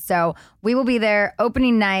moms. So we will be there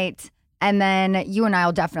opening night. And then you and I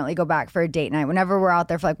will definitely go back for a date night. Whenever we're out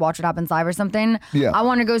there for like Watch What Happens Live or something, I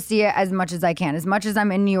want to go see it as much as I can. As much as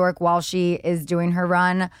I'm in New York while she is doing her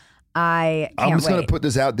run, I'm just going to put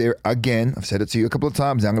this out there again. I've said it to you a couple of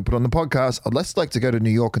times. I'm going to put it on the podcast. I'd like to go to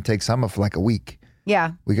New York and take summer for like a week.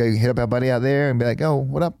 Yeah. We go hit up our buddy out there and be like, oh,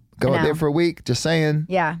 what up? Go out there for a week. Just saying.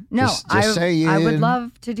 Yeah. No, just saying. I would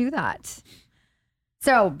love to do that.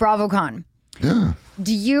 So, BravoCon.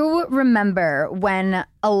 Do you remember when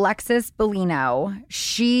Alexis Bellino,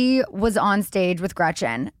 she was on stage with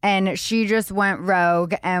Gretchen and she just went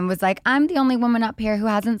rogue and was like, I'm the only woman up here who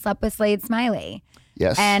hasn't slept with Slade Smiley.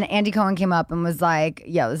 Yes. And Andy Cohen came up and was like,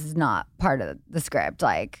 yo, this is not part of the script.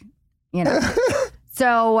 Like, you know.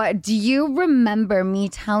 So do you remember me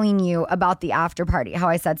telling you about the after party, how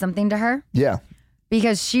I said something to her? Yeah.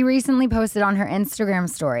 Because she recently posted on her Instagram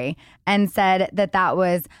story and said that that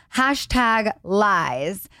was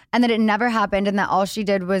 #lies and that it never happened and that all she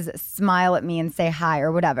did was smile at me and say hi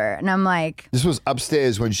or whatever. And I'm like... This was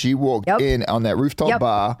upstairs when she walked in on that rooftop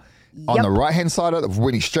bar on the right-hand side of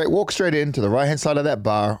when he walked straight in to the right-hand side of that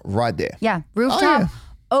bar right there. Yeah, rooftop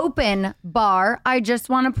open bar. I just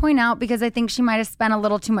want to point out because I think she might have spent a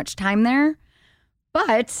little too much time there.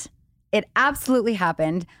 But... it absolutely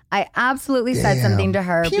happened. I absolutely said something to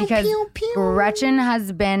her because Gretchen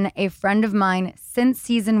has been a friend of mine since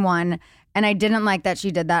season 1, and I didn't like that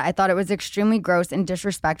she did that. I thought it was extremely gross and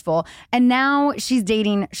disrespectful. And now she's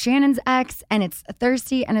dating Shannon's ex, and it's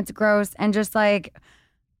thirsty and it's gross and just like,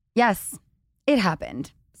 yes, it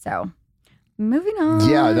happened. So, moving on.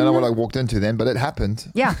 Yeah, I don't know what I walked into then, but it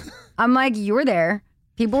happened. Yeah, I'm like, you were there.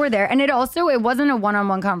 People were there. And it wasn't a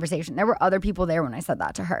one-on-one conversation. There were other people there when I said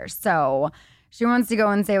that to her. So she wants to go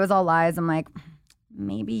and say it was all lies. I'm like,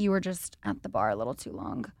 maybe you were just at the bar a little too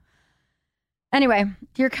long. Anyway,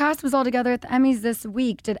 your cast was all together at the Emmys this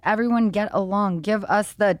week. Did everyone get along? Give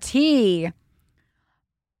us the tea.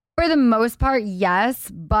 For the most part,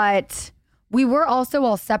 yes. But we were also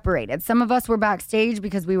all separated. Some of us were backstage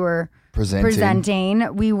because we were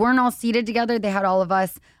presenting. We weren't all seated together. They had all of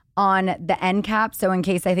us on the end cap. So in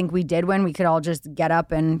case I think we did win, we could all just get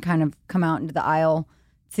up and kind of come out into the aisle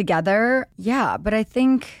together. Yeah, but I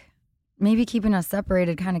think maybe keeping us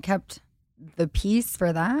separated kind of kept the peace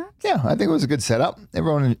for that. Yeah, I think it was a good setup.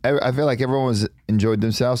 I feel like everyone enjoyed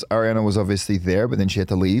themselves. Ariana was obviously there, but then she had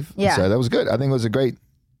to leave. Yeah. So that was good. I think it was a great...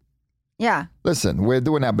 Yeah. Listen, we're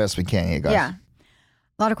doing our best we can here, guys. Yeah.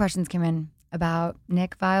 A lot of questions came in about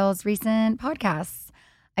Nick Viall's recent podcasts.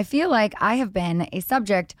 I feel like I have been a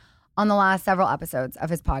subject on the last several episodes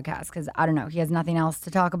of his podcast because, I don't know, he has nothing else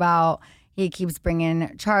to talk about. He keeps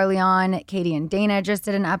bringing Charlie on. Katie and Dana just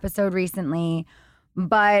did an episode recently.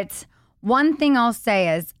 But one thing I'll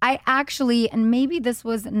say is I actually, and maybe this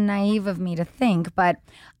was naive of me to think, but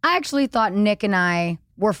I actually thought Nick and I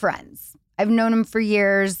were friends. I've known him for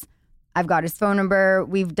years. I've got his phone number.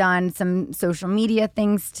 We've done some social media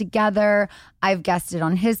things together. I've guested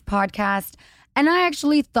on his podcast. And I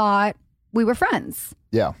actually thought we were friends.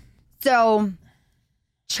 Yeah. So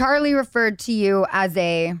Charlie referred to you as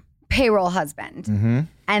a payroll husband. Mm-hmm.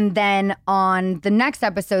 And then on the next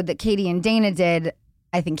episode that Katie and Dana did,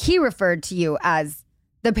 I think he referred to you as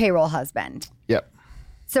the payroll husband. Yep.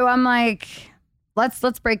 So I'm like, let's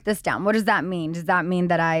break this down. What does that mean? Does that mean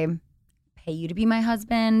that I pay you to be my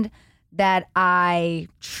husband? That I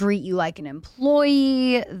treat you like an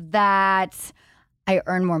employee? That I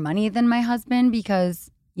earn more money than my husband?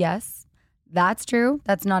 Because yes, that's true.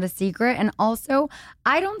 That's not a secret. And also,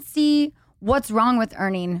 I don't see what's wrong with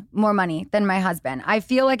earning more money than my husband. I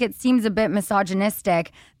feel like it seems a bit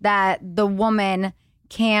misogynistic that the woman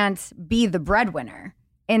can't be the breadwinner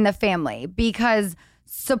in the family because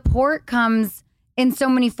support comes in so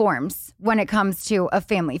many forms when it comes to a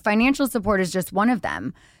family. Financial support is just one of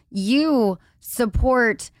them. You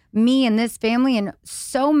support me and this family in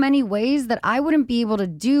so many ways that I wouldn't be able to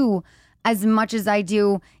do as much as I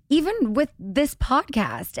do even with this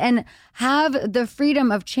podcast and have the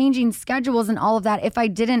freedom of changing schedules and all of that if I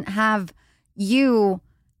didn't have you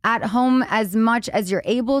at home as much as you're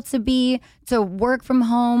able to be, to work from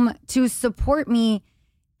home, to support me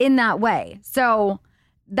in that way. So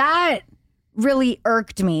that really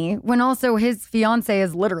irked me when also his fiance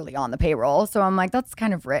is literally on the payroll. So I'm like, that's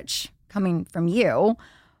kind of rich coming from you.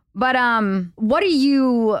 But what do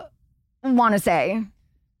you want to say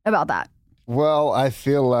about that? Well, I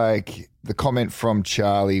feel like the comment from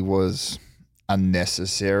Charlie was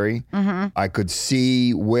unnecessary. Mm-hmm. I could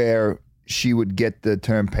see where she would get the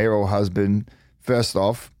term payroll husband. First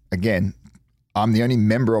off, again, I'm the only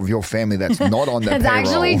member of your family that's not on the That's payroll.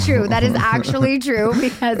 actually true. That is actually true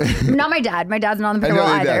because not my dad. My dad's not on the payroll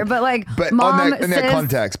either. But like mom, in that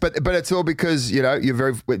context. But it's all because, you know,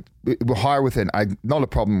 you're we're higher within. Not a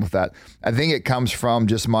problem with that. I think it comes from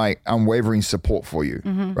just my unwavering support for you,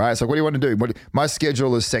 right? It's like, what do you want to do? My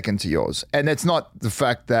schedule is second to yours. And it's not the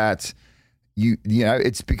fact that you know,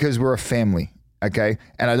 it's because we're a family. Okay.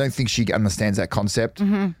 And I don't think she understands that concept.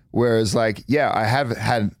 Whereas like, yeah, I have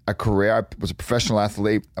had a career. I was a professional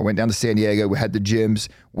athlete. I went down to San Diego. We had the gyms.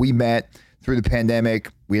 We met through the pandemic.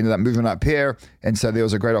 We ended up moving up here. And so there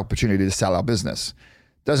was a great opportunity to sell our business.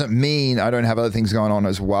 Doesn't mean I don't have other things going on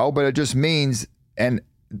as well, but it just means, and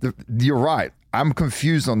you're right. I'm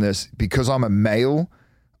confused on this because I'm a male.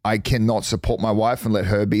 I cannot support my wife and let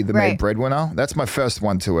her be the main breadwinner. That's my first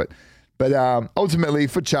one to it. But ultimately,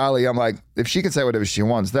 for Charlie, I'm like, if she can say whatever she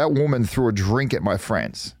wants, that woman threw a drink at my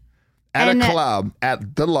friends at a club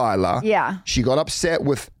at Delilah. Yeah. She got upset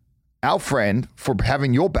with our friend for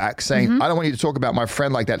having your back, saying, I don't want you to talk about my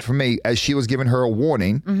friend like that for me, as she was giving her a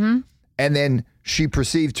warning. And then she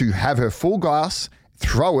proceeded to have her full glass,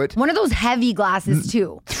 throw it. One of those heavy glasses,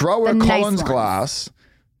 too. Throw a Collins glass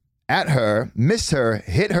at her, miss her,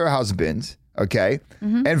 hit her husband. Okay.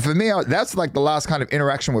 And for me, that's like the last kind of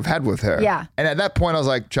interaction we've had with her. Yeah. And at that point, I was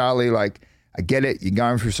like, Charlie, like, I get it. You're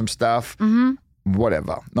going through some stuff.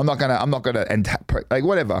 Whatever. I'm not gonna, like,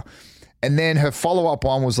 whatever. And then her follow-up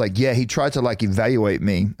on was like, yeah, he tried to like evaluate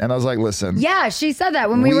me. And I was like, listen. Yeah, she said that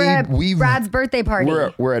when we were at Brad's birthday party.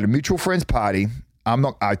 We're at a mutual friend's party.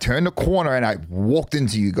 I turned the corner and I walked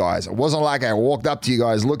into you guys. It wasn't like I walked up to you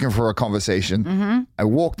guys looking for a conversation. I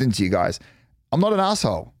walked into you guys. I'm not an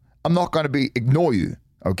asshole. I'm not going to ignore you,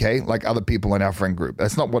 okay? Like other people in our friend group.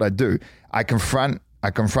 That's not what I do. I confront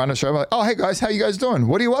a show. I'm like, oh, hey guys, how you guys doing?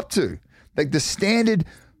 What are you up to? Like the standard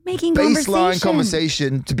baseline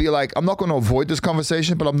conversation to be like, I'm not going to avoid this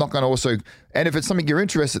conversation, but I'm not going to also, and if it's something you're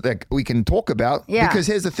interested, like we can talk about. Yeah. Because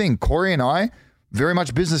here's the thing, Corey and I, very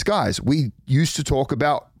much business guys. We used to talk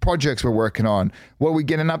about projects we're working on, what we're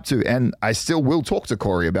getting up to. And I still will talk to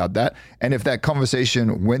Corey about that. And if that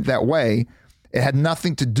conversation went that way, it had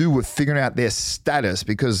nothing to do with figuring out their status,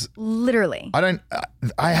 because literally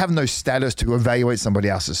I have no status to evaluate somebody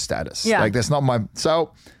else's status. Yeah. Like that's not my,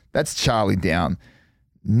 so that's Charlie down.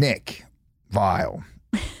 Nick, vile.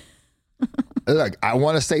 Look, I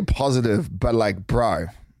want to stay positive, but like, bro,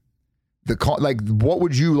 what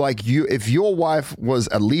would you like if your wife was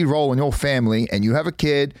a lead role in your family and you have a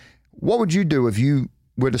kid, what would you do if you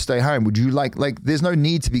were to stay home? Would you like there's no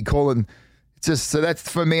need to be calling. Just so that's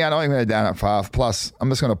for me. I don't even go down that path. Plus, I'm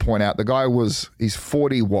just going to point out the guy he's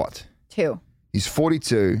 40 what? 2. He's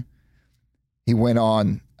 42. He went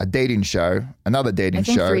on a dating show, another dating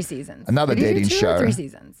show, 3 seasons, another dating show, 3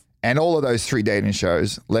 seasons, and all of those 3 dating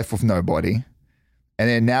shows left with nobody. And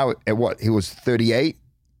then now at what? He was 38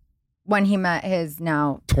 when he met his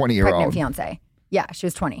now 20-year-old pregnant fiance. Yeah, she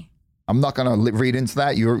was 20. I'm not going to read into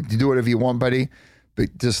that. You do whatever you want, buddy.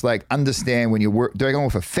 But just like understand when you're dealing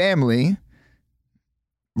with a family,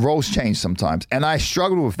 roles change sometimes. And I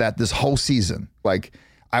struggled with that this whole season. Like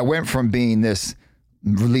I went from being this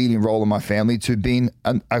leading role in my family to being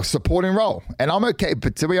a supporting role. And I'm okay,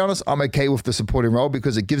 but to be honest, I'm okay with the supporting role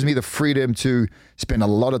because it gives me the freedom to spend a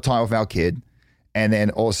lot of time with our kid and then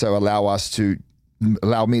also allow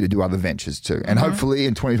me to do other ventures too. And hopefully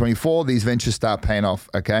in 2024, these ventures start paying off,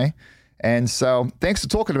 okay? And so thanks for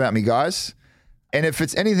talking about me, guys. And if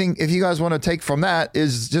it's anything, if you guys want to take from that,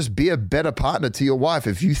 is just be a better partner to your wife.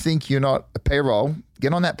 If you think you're not a payroll,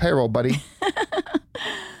 get on that payroll, buddy.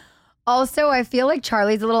 Also, I feel like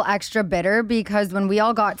Charlie's a little extra bitter because when we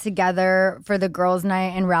all got together for the girls'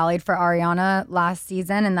 night and rallied for Ariana last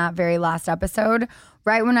season in that very last episode,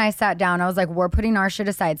 right when I sat down, I was like, we're putting our shit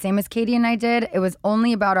aside. Same as Katie and I did. It was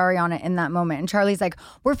only about Ariana in that moment. And Charlie's like,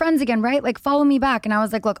 we're friends again, right? Like, follow me back. And I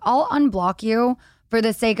was like, look, I'll unblock you for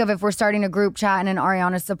the sake of if we're starting a group chat and an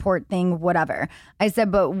Ariana support thing, whatever. I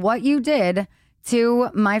said, but what you did to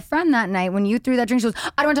my friend that night when you threw that drink, she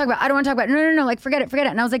goes, I don't want to talk about it. No, like forget it.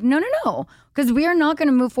 And I was like, no, because we are not going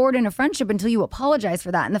to move forward in a friendship until you apologize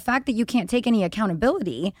for that. And the fact that you can't take any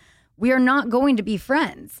accountability, we are not going to be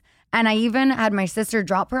friends. And I even had my sister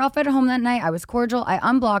drop her off at home that night. I was cordial. I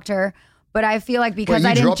unblocked her, but I feel like because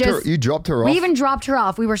I didn't just... You dropped her off? We even dropped her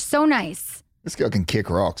off. We were so nice. This girl can kick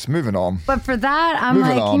rocks. Moving on. But for that, I'm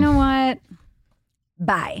you know what?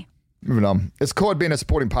 Bye. Moving on. It's called being a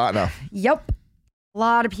supporting partner. Yep. A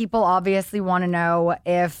lot of people obviously want to know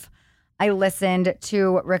if I listened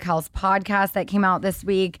to Raquel's podcast that came out this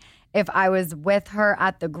week, if I was with her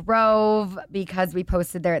at the Grove because we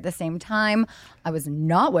posted there at the same time. I was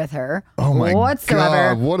not with her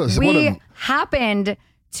whatsoever. God. We happened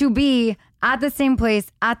to be at the same place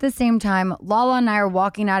at the same time. Lala and I are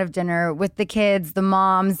walking out of dinner with the kids, the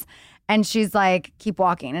moms, and she's like, keep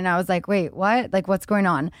walking. And I was like, wait, what? Like, what's going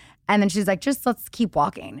on? And then she's like, just let's keep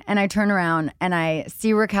walking. And I turn around and I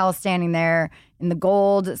see Raquel standing there in the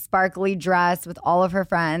gold sparkly dress with all of her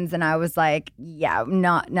friends. And I was like, yeah,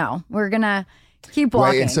 no, we're going to keep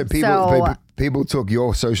walking. Wait, and so people took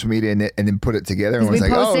your social media and then put it together and was we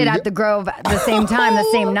like, posted at the Grove at the same time, the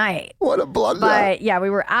same night. What a blunder. But yeah, we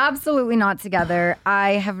were absolutely not together.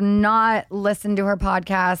 I have not listened to her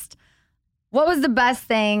podcast. What was the best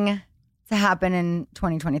thing to happen in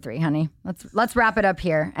 2023, honey? Let's wrap it up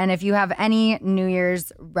here. And if you have any New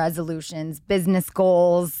Year's resolutions, business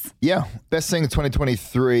goals. Yeah, best thing in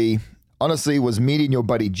 2023, honestly, was meeting your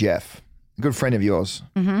buddy Jeff, a good friend of yours,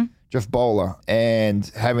 Jeff Bowler, and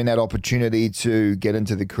having that opportunity to get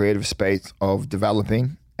into the creative space of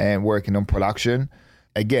developing and working on production.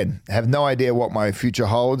 Again, I have no idea what my future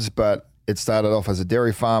holds, but it started off as a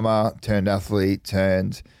dairy farmer, turned athlete,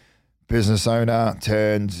 turned business owner,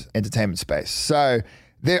 turned entertainment space. So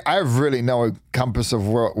I have really no compass of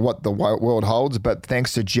what the world holds, but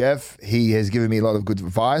thanks to Jeff, he has given me a lot of good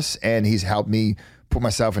advice and he's helped me put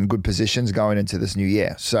myself in good positions going into this new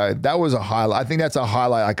year. So that was a highlight. I think that's a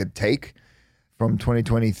highlight I could take from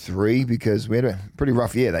 2023 because we had a pretty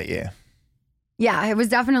rough year that year. Yeah, it was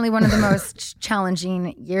definitely one of the most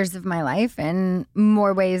challenging years of my life in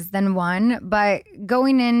more ways than one. But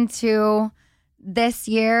going into this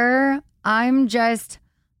year, I'm just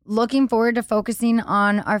looking forward to focusing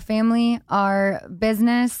on our family, our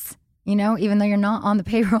business, you know, even though you're not on the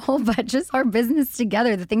payroll, but just our business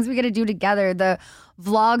together, the things we get to do together, the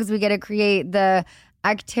vlogs we get to create, the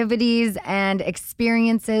activities and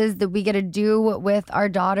experiences that we get to do with our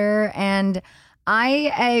daughter. And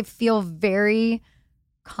I feel very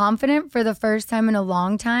confident for the first time in a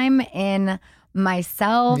long time in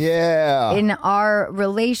myself, in our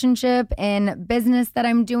relationship, in business that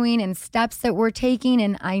I'm doing, and steps that we're taking,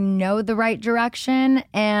 and I know the right direction.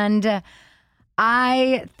 And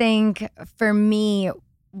I think for me,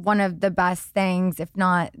 one of the best things, if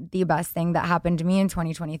not the best thing that happened to me in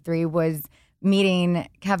 2023 was meeting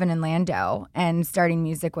Kevin and Lando and starting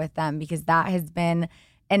music with them, because that has been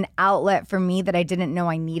an outlet for me that I didn't know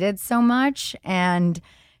I needed so much. And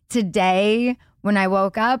today, when I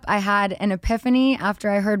woke up, I had an epiphany after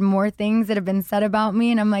I heard more things that have been said about me.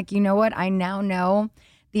 And I'm like, you know what? I now know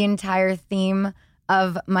the entire theme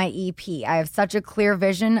of my EP. I have such a clear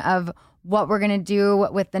vision of what we're going to do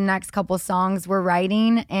with the next couple songs we're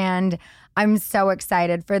writing. And I'm so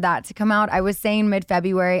excited for that to come out. I was saying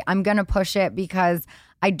mid-February, I'm going to push it because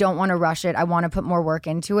I don't want to rush it. I want to put more work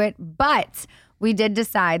into it. But we did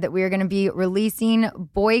decide that we are going to be releasing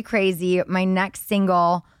Boy Crazy, my next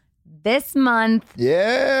single, this month.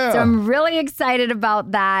 Yeah. So I'm really excited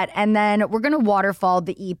about that. And then we're going to waterfall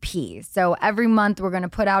the EP. So every month we're going to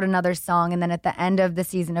put out another song. And then at the end of the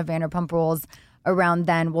season of Vanderpump Rules, around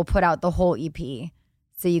then, we'll put out the whole EP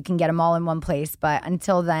so you can get them all in one place. But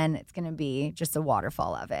until then, it's going to be just a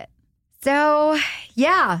waterfall of it. So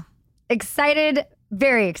yeah, excited,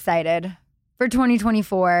 very excited for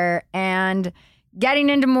 2024 and getting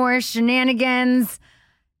into more shenanigans.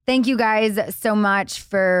 Thank you guys so much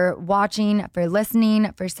for watching, for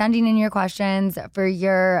listening, for sending in your questions, for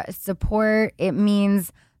your support. It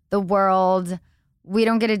means the world. We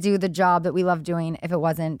don't get to do the job that we love doing if it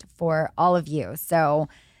wasn't for all of you. So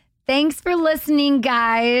thanks for listening,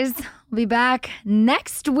 guys. We'll be back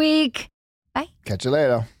next week. Bye. Catch you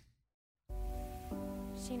later.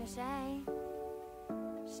 Sheena Shea.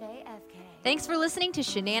 Shea FK. Thanks for listening to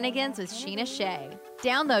Shenanigans with Sheena Shea.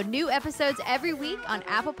 Download new episodes every week on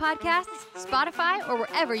Apple Podcasts, Spotify, or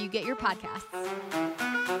wherever you get your podcasts.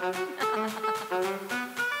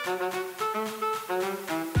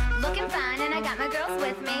 Looking fine and I got my girls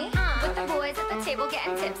with me. With the boys at the table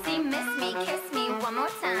getting tipsy. Miss me, kiss me one more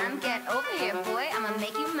time. Get over here, boy, I'ma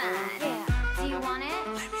make you mine. Yeah. Do you want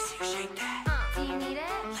it?